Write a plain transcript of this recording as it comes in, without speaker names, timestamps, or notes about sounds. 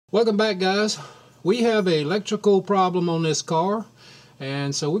Welcome back, guys. We have an electrical problem on this car,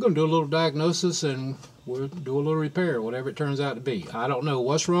 and so we're going to do a little diagnosis and we'll do a little repair, whatever it turns out to be. I don't know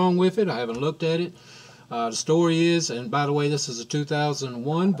what's wrong with it. I haven't looked at it. The story is, and by the way, this is a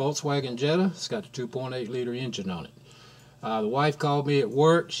 2001 Volkswagen Jetta. It's got a 2.8 liter engine on it. The wife called me at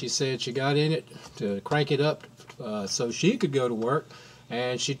work. She said she got in it to crank it up so she could go to work,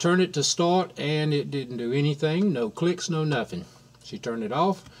 and she turned it to start and it didn't do anything. No clicks, no nothing. She turned it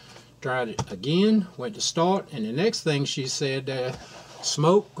off, tried it again, went to start, and the next thing she said,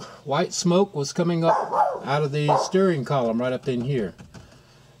 smoke, white smoke was coming up out of the steering column right up in here.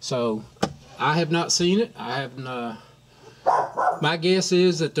 So I have not seen it. I haven't. My guess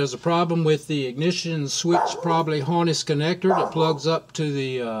is that there's a problem with the ignition switch, probably harness connector that plugs up to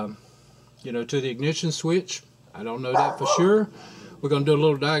the, to the ignition switch. I don't know that for sure. We're going to do a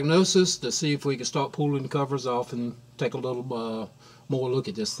little diagnosis to see if we can start pulling the covers off and take a little more look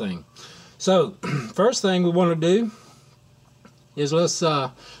at this thing. So first thing we want to do is let's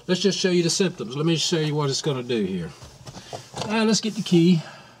just show you the symptoms. Let me show you what it's going to do here. Let's get the key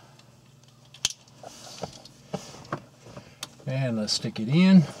and let's stick it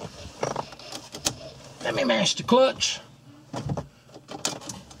in. Let me mash the clutch.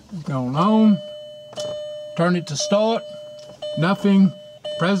 Going on. Turn it to start. Nothing.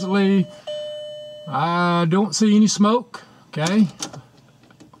 Presently I don't see any smoke. Okay.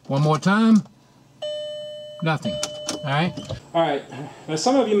 One more time. Nothing. Alright. Alright. Now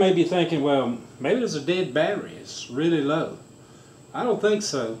some of you may be thinking, well, maybe there's a dead battery. It's really low. I don't think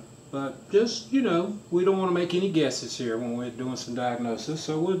so. But just, we don't want to make any guesses here when we're doing some diagnosis,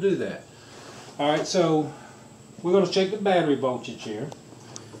 so we'll do that. Alright, so we're going to check the battery voltage here.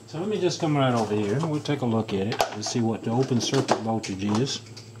 So let me just come right over here and we'll take a look at it and see what the open circuit voltage is.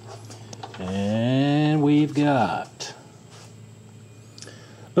 And we've got,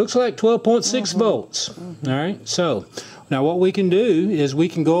 looks like 12.6 volts. Alright, so now what we can do is we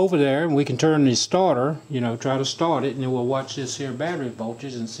can go over there and we can turn the starter, try to start it, and then we'll watch this here battery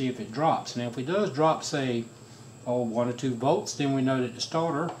voltage and see if it drops. Now if it does drop, say, 1 or 2 volts, then we know that the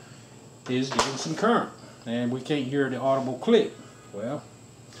starter is getting some current and we can't hear the audible click. Well,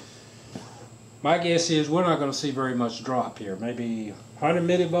 my guess is we're not going to see very much drop here. Maybe 100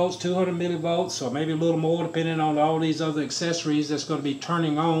 millivolts, 200 millivolts, or maybe a little more depending on all these other accessories that's going to be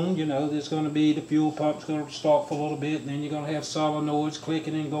turning on. There's going to be the fuel pump's going to start for a little bit, and then you're going to have solenoids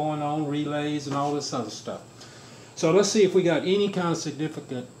clicking and going on, relays and all this other stuff. So let's see if we got any kind of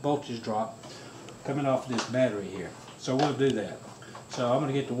significant voltage drop coming off of this battery here. So we'll do that. So I'm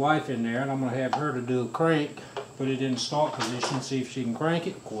going to get the wife in there and I'm going to have her to do a crank, put it in start position, see if she can crank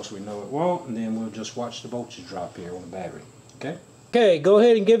it. Of course we know it won't, and then we'll just watch the voltage drop here on the battery. Okay? Okay, go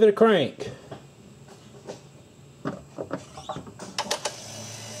ahead and give it a crank.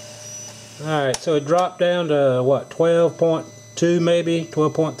 Alright, so it dropped down to what, 12.2 maybe,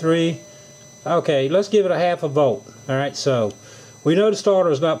 12.3. Okay, let's give it a half a volt. Alright, so we know the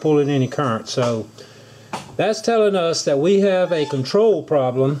starter is not pulling any current, so that's telling us that we have a control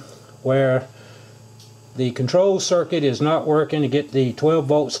problem where the control circuit is not working to get the 12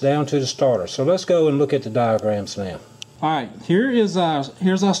 volts down to the starter. So let's go and look at the diagrams now. Alright, here's our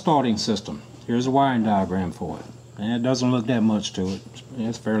starting system. Here's a wiring diagram for it. And it doesn't look that much to it.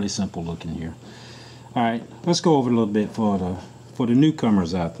 It's fairly simple looking here. Alright, let's go over a little bit for the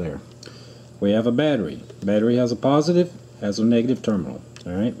newcomers out there. We have a battery. Battery has a positive, has a negative terminal.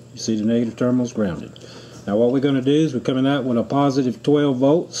 Alright, you see the negative terminal is grounded. Now what we're going to do is we're coming out with a positive 12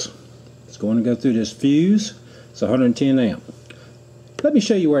 volts. It's going to go through this fuse. It's 110 amp. Let me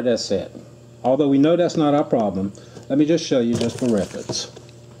show you where that's at. Although we know that's not our problem, let me just show you just for reference.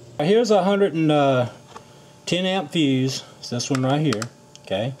 Now here's a 110 amp fuse. It's this one right here.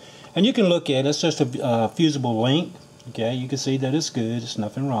 Okay, and you can look at it. It's just a fusible link. Okay, you can see that it's good. There's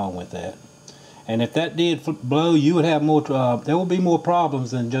nothing wrong with that. And if that did blow, you would have more. There will be more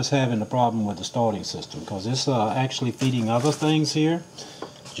problems than just having a problem with the starting system, because it's actually feeding other things here.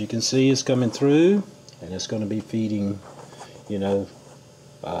 As you can see, it's coming through, and it's going to be feeding,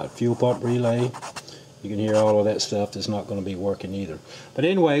 fuel pump relay. You can hear all of that stuff that's not going to be working either. But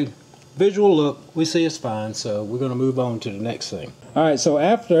anyway, visual look, we see it's fine, so we're going to move on to the next thing. Alright, so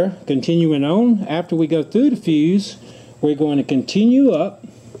after continuing on, after we go through the fuse, we're going to continue up.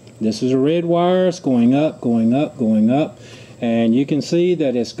 This is a red wire. It's going up, going up, going up, and you can see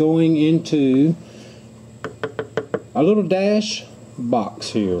that it's going into a little dash box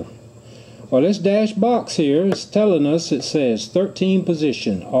here. Well, this dash box here is telling us, it says 13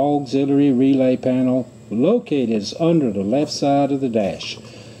 position auxiliary relay panel located under the left side of the dash.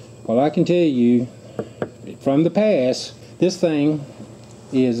 Well, I can tell you from the past, this thing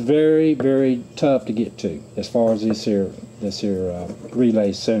is very, very tough to get to as far as this here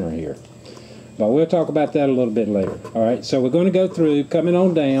relay center here. But we'll talk about that a little bit later. All right, so we're going to go through, coming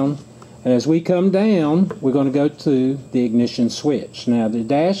on down, and as we come down, we're going to go to the ignition switch. Now, the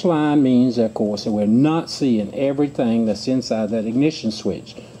dashed line means, of course, that we're not seeing everything that's inside that ignition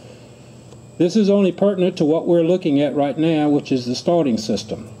switch. This is only pertinent to what we're looking at right now, which is the starting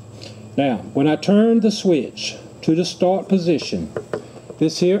system. Now, when I turn the switch to the start position,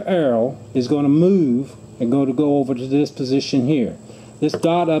 this here arrow is going to move and going to go over to this position here. This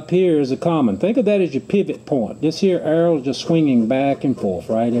dot up here is a common. Think of that as your pivot point. This here arrow is just swinging back and forth,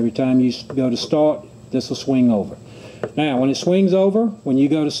 right? Every time you go to start, this will swing over. Now, when it swings over, when you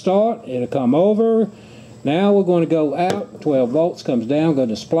go to start, it'll come over. Now we're going to go out. 12 volts comes down, go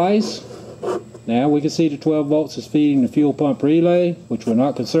to splice. Now we can see the 12 volts is feeding the fuel pump relay, which we're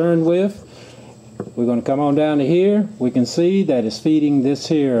not concerned with. We're going to come on down to here. We can see that it's feeding this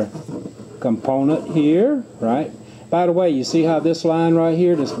here component here, right? By the way, you see how this line right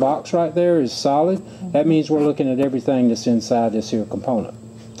here, this box right there is solid? That means we're looking at everything that's inside this here component.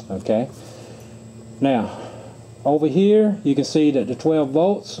 Okay? Now, over here, you can see that the 12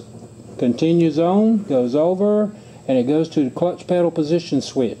 volts continues on, goes over, and it goes to the clutch pedal position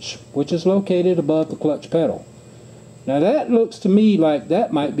switch, which is located above the clutch pedal. Now that looks to me like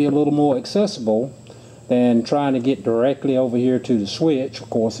that might be a little more accessible than trying to get directly over here to the switch. Of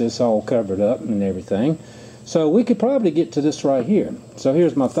course, it's all covered up and everything. So we could probably get to this right here. So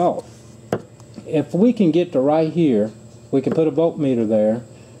here's my thought. If we can get to right here, we can put a voltmeter there,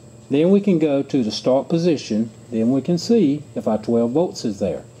 then we can go to the start position, then we can see if our 12 volts is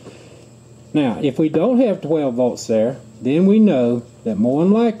there. Now, if we don't have 12 volts there, then we know that more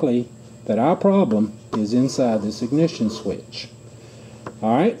than likely that our problem is inside this ignition switch.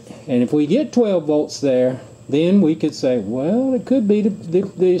 Alright, and if we get 12 volts there, then we could say, well, it could be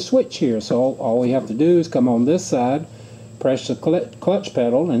the switch here. So all we have to do is come on this side, press the clutch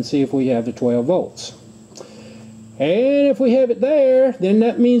pedal, and see if we have the 12 volts. And if we have it there, then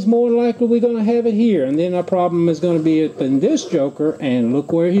that means more than likely we're going to have it here. And then our problem is going to be in this joker, and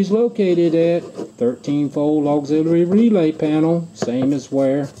look where he's located at. 13-fold auxiliary relay panel, same as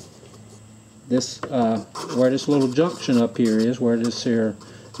where this little junction up here is, where this here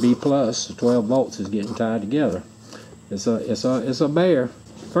B plus, the 12 volts is getting tied together. It's a bear.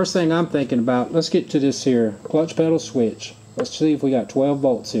 First thing I'm thinking about, let's get to this here clutch pedal switch. Let's see if we got 12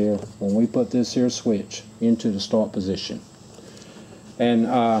 volts here when we put this here switch into the start position. And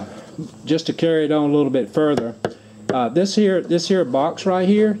just to carry it on a little bit further, this here box right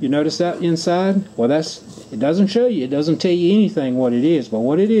here, you notice that inside? Well, it doesn't show you, it doesn't tell you anything what it is, but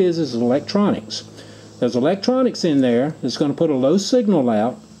what it is electronics. There's electronics in there that's going to put a low signal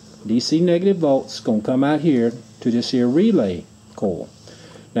out. DC negative volts going to come out here to this here relay coil.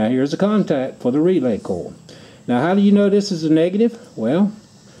 Now here's the contact for the relay coil. Now how do you know this is a negative? Well,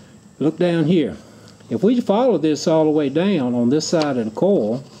 look down here. If we follow this all the way down on this side of the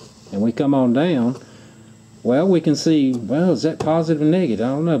coil, and we come on down, well, we can see, well, is that positive or negative? I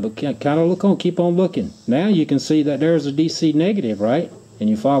don't know, but kind of look on, keep on looking. Now you can see that there's a DC negative, right? And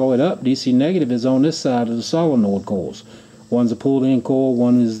you follow it up, DC negative is on this side of the solenoid coils. One's a pull-in coil,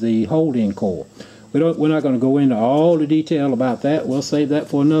 one is the hold-in coil. We're not going to go into all the detail about that. We'll save that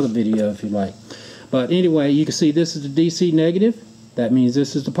for another video if you like. But anyway, you can see this is the DC negative. That means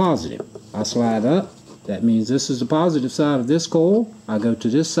this is the positive. I slide up. That means this is the positive side of this coil. I go to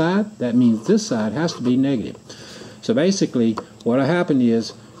this side. That means this side has to be negative. So basically, what'll happen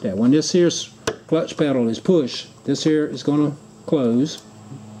is that when this here clutch pedal is pushed, this here is going to close.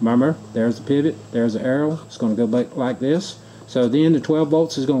 Remember, there's the pivot, there's the arrow. It's going to go back like this. So then the 12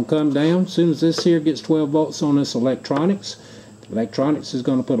 volts is going to come down. As soon as this here gets 12 volts on this electronics, electronics is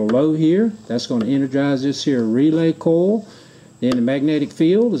going to put a low here. That's going to energize this here relay coil. Then the magnetic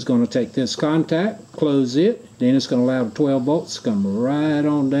field is going to take this contact, close it. Then it's going to allow the 12 volts to come right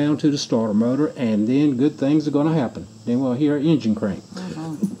on down to the starter motor, and then good things are going to happen. Then we'll hear an engine crank.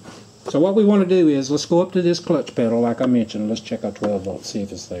 So what we want to do is, let's go up to this clutch pedal like I mentioned. Let's check our 12 volts, see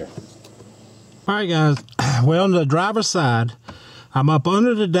if it's there. Alright guys, well, on the driver's side, I'm up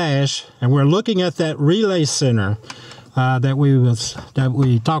under the dash, and we're looking at that relay center that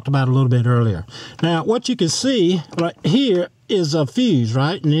we talked about a little bit earlier. Now, what you can see right here is a fuse,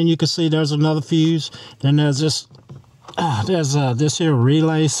 right? And then you can see there's another fuse. Then there's this there's this here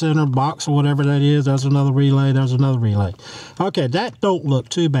relay center box or whatever that is. There's another relay. There's another relay. Okay, that don't look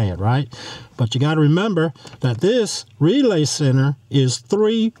too bad, right? But you got to remember that this relay center is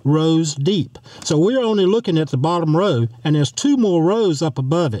 3 rows deep. So we're only looking at the bottom row, and there's 2 more rows up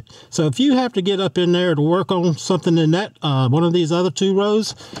above it. So if you have to get up in there to work on something in that one of these other 2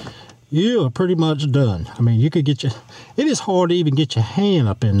 rows, you are pretty much done. I mean, you could get it is hard to even get your hand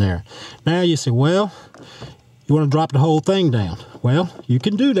up in there. Now you say, well, you want to drop the whole thing down. Well, you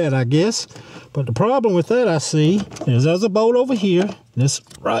can do that, I guess. But the problem with that, I see, is there's a bolt over here. This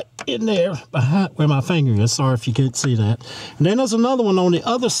right in there, behind where my finger is. Sorry if you can't see that. And then there's another one on the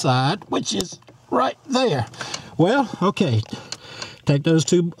other side, which is right there. Well, okay. Take those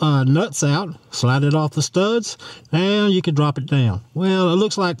 2 nuts out, slide it off the studs, and you can drop it down. Well, it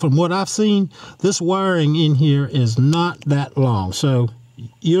looks like from what I've seen, this wiring in here is not that long. So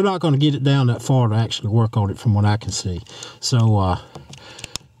you're not going to get it down that far to actually work on it from what I can see. So I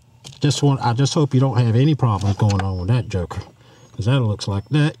just hope you don't have any problems going on with that joker, because that looks like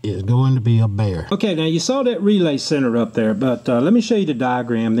that is going to be a bear. Okay, now you saw that relay center up there, but let me show you the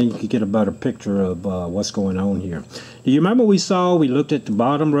diagram, then you can get a better picture of what's going on here. Do you remember we looked at the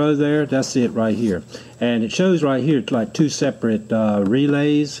bottom row there? That's it right here. And it shows right here it's like 2 separate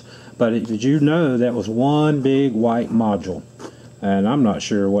relays, but as you know, that was one big white module. And I'm not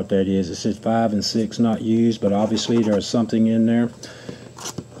sure what that is. It says 5 and 6 not used, but obviously there's something in there.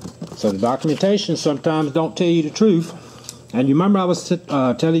 So the documentation sometimes don't tell you the truth. And you remember I was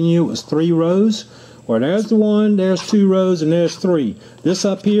telling you it was 3 rows? Well, there's the 1, there's 2 rows, and there's 3. This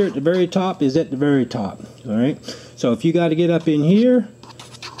up here at the very top is at the very top. All right. So if you got to get up in here,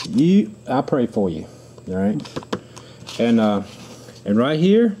 I pray for you. All right. And right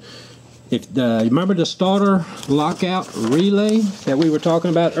here, you remember the starter lockout relay that we were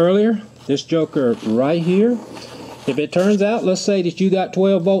talking about earlier? This joker right here. If it turns out, let's say that you got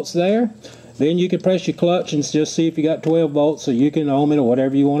 12 volts there, then you can press your clutch and just see if you got 12 volts, so you can ohm it or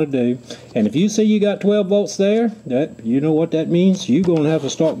whatever you want to do. And if you see you got 12 volts there, you know what that means? You're going to have to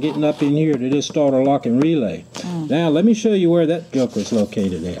start getting up in here to this starter locking relay. Now let me show you where that joker is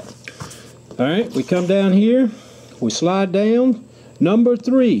located at. All right, we come down here, we slide down. Number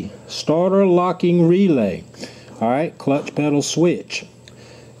 3, starter locking relay. All right, clutch pedal switch.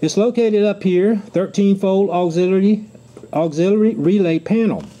 It's located up here, 13-fold auxiliary relay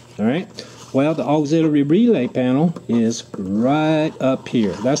panel. All right. Well, the auxiliary relay panel is right up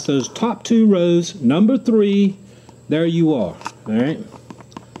here. That's those top 2 rows, number 3. There you are. All right.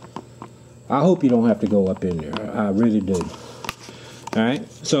 I hope you don't have to go up in there. I really do. All right.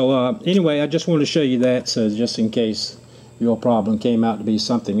 So anyway, I just wanted to show you that, so just in case your problem came out to be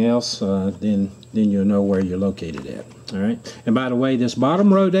something else, then you'll know where you're located at. All right. And by the way, this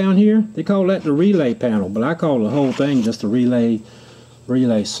bottom row down here, they call that the relay panel, but I call the whole thing just the relay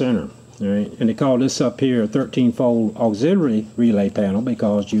center. All right. And they call this up here a 13-fold auxiliary relay panel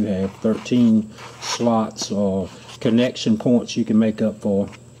because you have 13 slots or connection points you can make up for,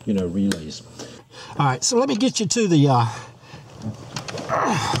 relays. All right. So let me get you to the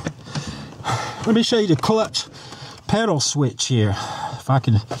let me show you the clutch pedal switch here, if I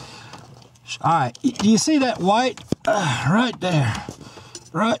can. All right, do you see that white right there?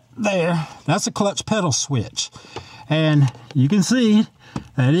 Right there, that's a clutch pedal switch, and you can see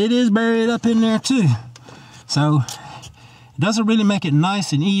that it is buried up in there too. So it doesn't really make it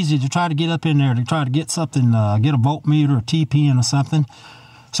nice and easy to try to get up in there to try to get something, get a voltmeter or TPN or something.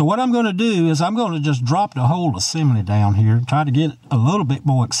 So what I'm going to do is I'm going to just drop the whole assembly down here, try to get it a little bit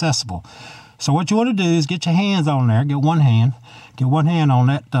more accessible. So what you want to do is get your hands on there, get one hand on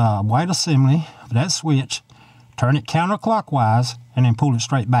that white assembly, that switch, turn it counterclockwise, and then pull it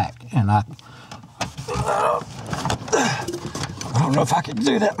straight back. And I don't know if I can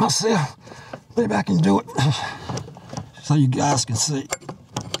do that myself. Maybe I can do it so you guys can see.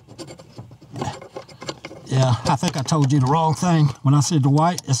 Yeah, I think I told you the wrong thing when I said the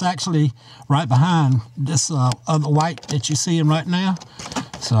white. It's actually right behind this other white that you're seeing right now.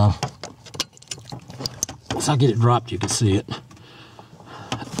 So once I get it dropped, you can see it.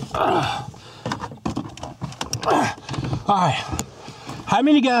 All right, how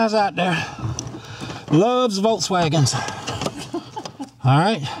many guys out there loves Volkswagens? All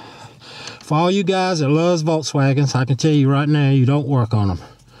right, for all you guys that loves Volkswagens, I can tell you right now, you don't work on them.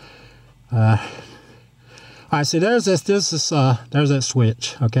 All right, so there's there's that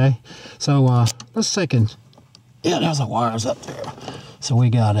switch. Okay, so let's take there's the wires up there. So we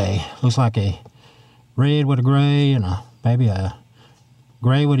got looks like a red with a gray and maybe a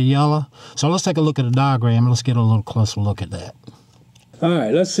gray with a yellow. So let's take a look at the diagram and let's get a little closer look at that. All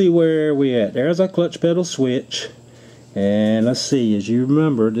right, let's see where we at. There's our clutch pedal switch, And let's see, as you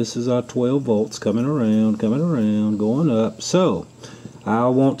remember, this is our 12 volts coming around, going up. So I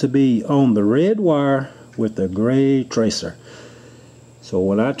want to be on the red wire with the gray tracer. So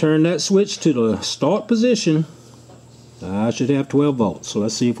when I turn that switch to the start position, I should have 12 volts. So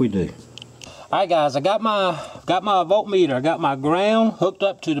let's see if we do. Alright guys, I got my voltmeter. I got my ground hooked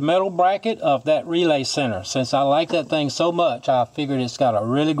up to the metal bracket of that relay center. Since I like that thing so much, I figured it's got a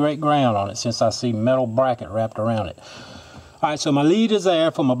really great ground on it since I see metal bracket wrapped around it. Alright, so my lead is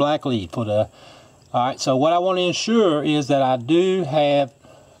there for my black lead. Alright, so what I want to ensure is that I do have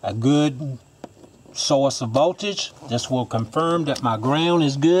a good source of voltage. This will confirm that my ground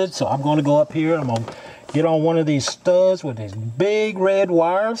is good. So I'm going to go up here. I'm going to get on one of these studs with these big red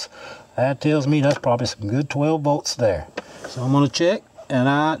wires. That tells me that's probably some good 12 volts there. So I'm going to check, and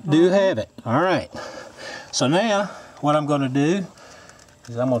I do have it. All right. So now what I'm going to do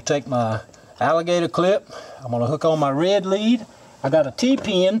is I'm going to take my alligator clip. I'm going to hook on my red lead. I got a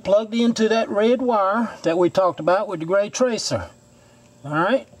T-pin plugged into that red wire that we talked about with the gray tracer. All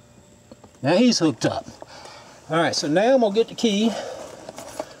right. Now he's hooked up. All right. So now I'm going to get the key.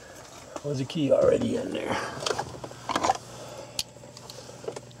 Where's the key already in there?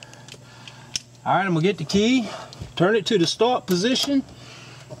 Alright, I'm going to get the key, turn it to the start position,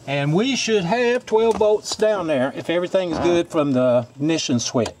 and we should have 12 volts down there if everything is good from the ignition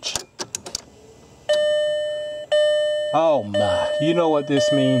switch. Oh my, you know what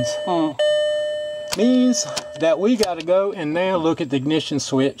this means? Means that we got to go and now look at the ignition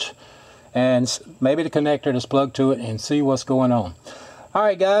switch and maybe the connector that's plugged to it and see what's going on.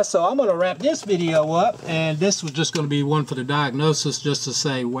 Alright guys, so I'm going to wrap this video up, and this was just going to be one for the diagnosis, just to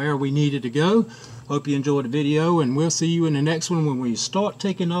say where we needed to go. Hope you enjoyed the video, and we'll see you in the next one when we start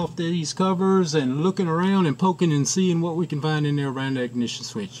taking off these covers and looking around and poking and seeing what we can find in there around the ignition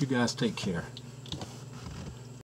switch. You guys take care.